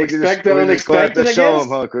guess we expect just unexpected, to show I him,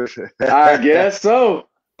 huh, Christian? guess so.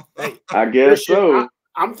 I guess Christian, so.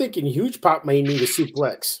 I'm thinking Huge Pop may need a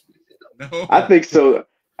suplex. No. I think so.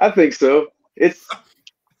 It's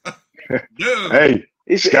Dude. Hey,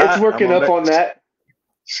 it's Scott, working up on that.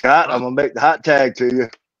 Scott, I'm gonna make the hot tag to you.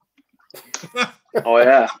 Oh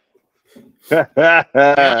yeah. Yeah,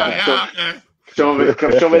 okay. Show me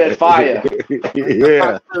that fire.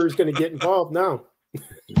 Yeah. Who's going to get involved now?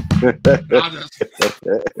 I'll just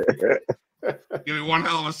give me one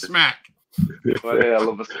hell of a smack. Oh yeah, I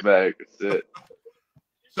love a smack. That's it.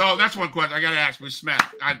 So that's one question I got to ask. We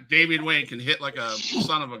smack. Damian Wayne can hit like a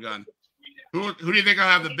son of a gun. Who do you think will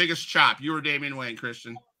have the biggest chop? You or Damian Wayne,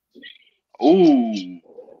 Christian? Ooh.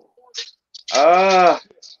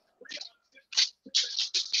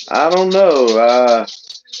 I don't know.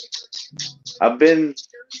 I've been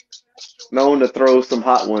known to throw some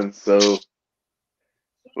hot ones, so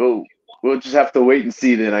we'll just have to wait and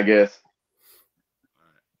see then, I guess.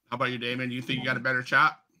 How about you, Damian? You think you got a better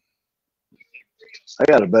chop? I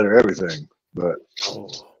got a better everything, but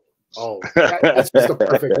That's just a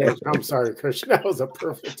perfect answer. I'm sorry, Christian. That was a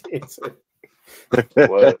perfect answer.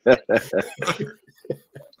 What?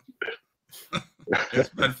 It's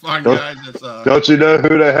been fun, guys. Don't you know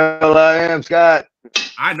who the hell I am, Scott?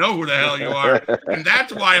 I know who the hell you are. And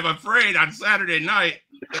that's why I'm afraid on Saturday night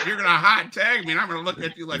that you're going to hot tag me and I'm going to look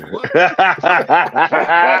at you like, what?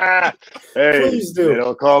 Hey, Please do. They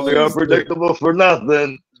don't call me unpredictable for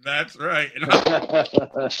nothing. That's right.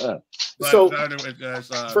 So, anyways, guys,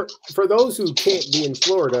 for those who can't be in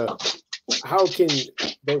Florida, how can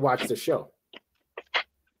they watch the show?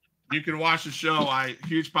 you can watch the show.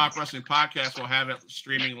 Huge Pop Wrestling Podcast will have it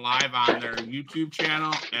streaming live on their YouTube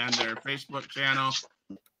channel and their Facebook channel.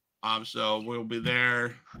 So we'll be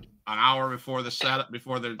there an hour before the setup,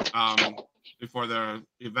 before the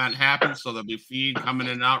event happens. So there'll be feed coming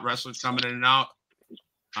in and out, wrestlers coming in and out.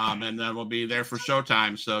 And then we'll be there for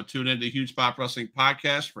showtime. So tune into Huge Pop Wrestling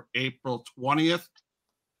Podcast for April 20th.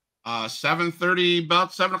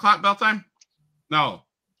 7:30 7 o'clock bell time? No.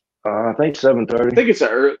 I think 7:30. I think it's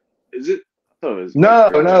early. Is it? I thought it was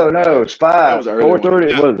No. It's 5.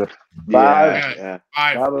 4:30. Yeah. Was it? 5. Yeah.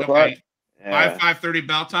 5 o'clock. okay. Yeah. 5:30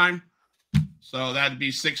 bell time. So that'd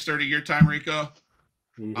be 6:30 your time, Rico.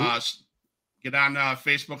 Get on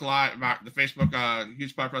Facebook Live, the Facebook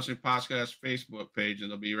Huge Pop Wrestling Podcast Facebook page,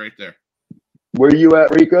 and they'll be right there. Where you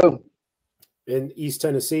at, Rico? In East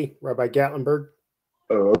Tennessee, right by Gatlinburg.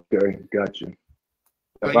 Oh, okay. Got you.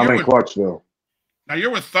 But I'm you're in with- Clarksville. Now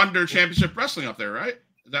you're with Thunder Championship Wrestling up there, right?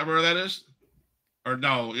 Is that where that is? Or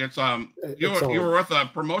no, it's you were with a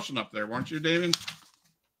promotion up there, weren't you, Damian?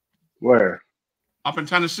 Where? Up in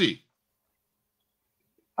Tennessee.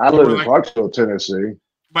 I live in Clarksville, Tennessee.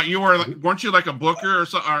 But you weren't you like a booker or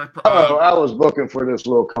something? I was booking for this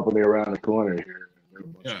little company around the corner here.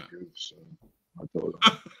 Yeah. So I told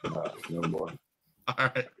them, no more. All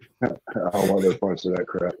right. I don't want no parts of that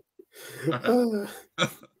crap.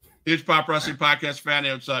 Huge Pop Wrestling Podcast fan.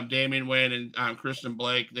 It's Damian Wayne and Christian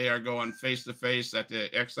Blake. They are going face to face at the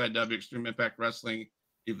XIW Xtreme Impact Wrestling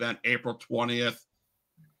event April 20th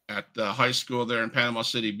at the high school there in Panama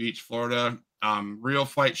City Beach, Florida. Real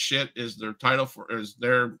Fight Shit is their title is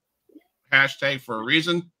their hashtag for a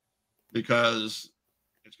reason, because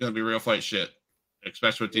it's going to be Real Fight Shit,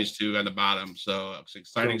 especially with these two at the bottom. So it's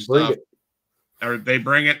exciting stuff. They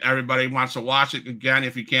bring it. Everybody wants to watch it. Again,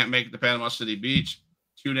 if you can't make it to Panama City Beach,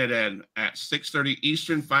 tune it in at 6:30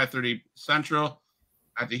 Eastern, 5:30 Central.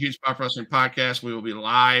 at the Huge Pop Wrestling Podcast. We will be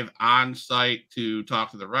live on site to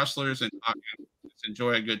talk to the wrestlers and just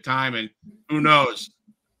enjoy a good time. And who knows,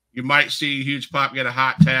 you might see Huge Pop get a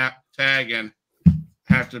hot tag and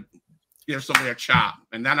have to give somebody a chop.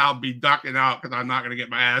 And then I'll be ducking out because I'm not going to get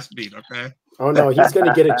my ass beat, okay? Oh, no, he's going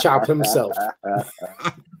to get a chop himself.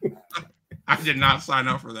 I did not sign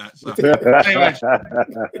up for that. So, anyways,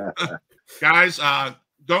 guys,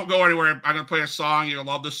 don't go anywhere. I'm going to play a song. You'll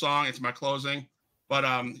love this song. It's my closing. But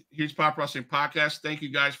Huge Pop Wrestling Podcast, thank you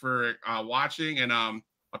guys for watching, and I'll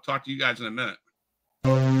talk to you guys in a minute.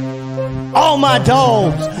 All my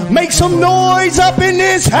dogs, make some noise up in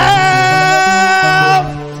this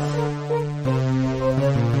house.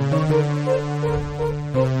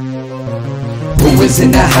 Who is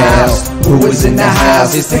in the house? Who is in the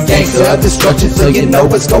house? It's the gangster of destruction, so you know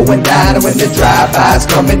what's going down. And when the drive-by's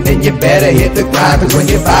coming, then you better hit the grind. Cause when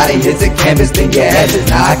your body hits the canvas, then your head is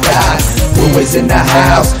knocked out. Who is in the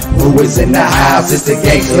house? Who is in the house? It's the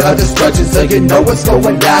gangster of destruction, so you know what's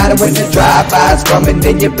going down. And when the drive-by's coming,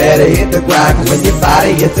 then you better hit the grind. Cause when your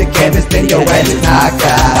body hits the canvas, then your head is knocked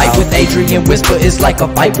out. Fight with Adrian Whisper is like a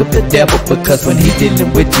fight with the devil, because when he's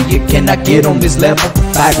dealing with you, you cannot get on this level.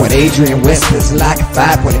 Fight with Adrian Whisper is like a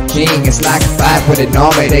fight with a king. It's like a fight with an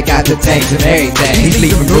army. They got the tanks and everything. He's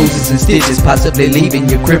leaving bruises and stitches, possibly leaving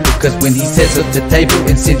you crippled. Cause when he sets up the table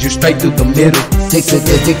and sends you straight through the middle. 6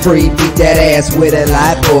 sadistic free, beat that ass with a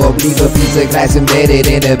light bulb. Leave a piece of glass embedded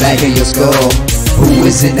in the back of your skull. Who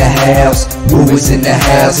is in the house? Who is in the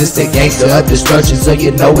house? It's the gangster of destruction, so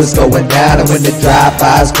you know what's going down. And when the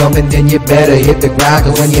drive-by's coming, then you better hit the ground.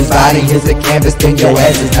 Cause when your body hits the canvas, then your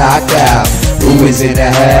ass is knocked out. Who is in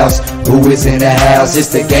the house? Who is in the house?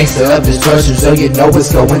 It's the gangster of destruction, so you know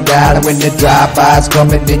what's going down. And when the drive-by's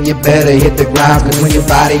coming, then you better hit the ground. Cause when your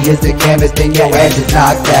body hits the canvas, then your ass is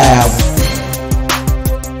knocked out.